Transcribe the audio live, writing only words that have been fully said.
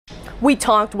We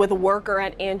talked with a worker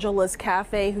at Angela's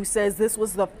Cafe who says this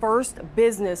was the first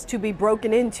business to be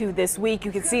broken into this week.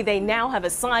 You can see they now have a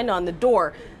sign on the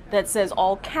door that says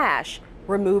all cash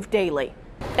removed daily.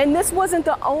 And this wasn't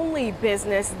the only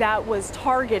business that was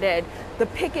targeted. The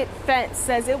Picket fence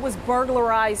says it was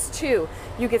burglarized too.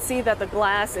 You can see that the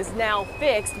glass is now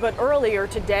fixed, but earlier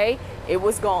today it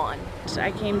was gone.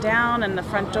 I came down and the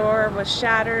front door was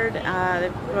shattered.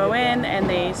 They go in and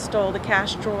they stole the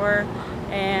cash drawer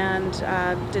and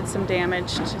did some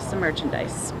damage to some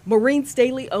merchandise. Maureen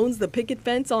Staley owns the Picket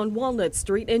fence on Walnut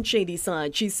Street in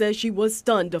Shadyside. She says she was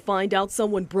stunned to find out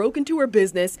someone broke into her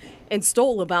business and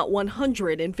stole about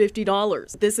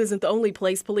 $150. This isn't the only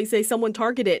place police say someone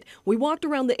targeted. We walked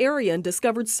around the area and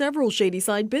discovered several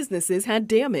Shadyside businesses had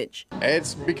damage.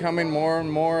 It's becoming more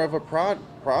and more of a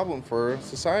problem for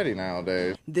society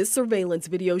nowadays. This surveillance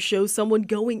video shows someone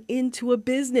going into a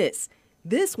business.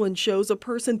 This one shows a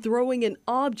person throwing an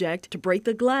object to break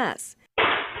the glass.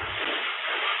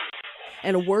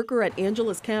 And a worker at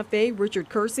Angela's Cafe, Richard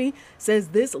Kersey, says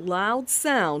this loud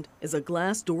sound is a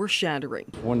glass door shattering.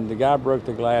 When the guy broke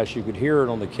the glass, you could hear it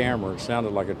on the camera. It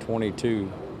sounded like a .22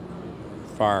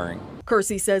 firing.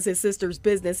 Kersey says his sister's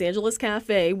business, Angela's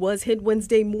Cafe, was hit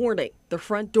Wednesday morning. The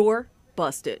front door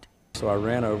busted. So I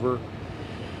ran over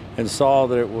and saw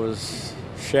that it was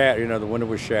shattered, the window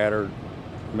was shattered,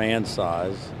 man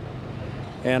size.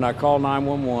 And I called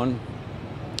 911.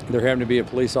 There happened to be a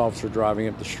police officer driving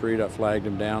up the street. I flagged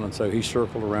him down, and so he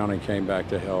circled around and came back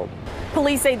to help.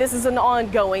 Police say this is an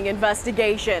ongoing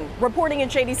investigation. Reporting in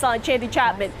Shadyside, Chandy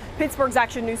Chapman, Pittsburgh's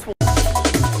Action News 4.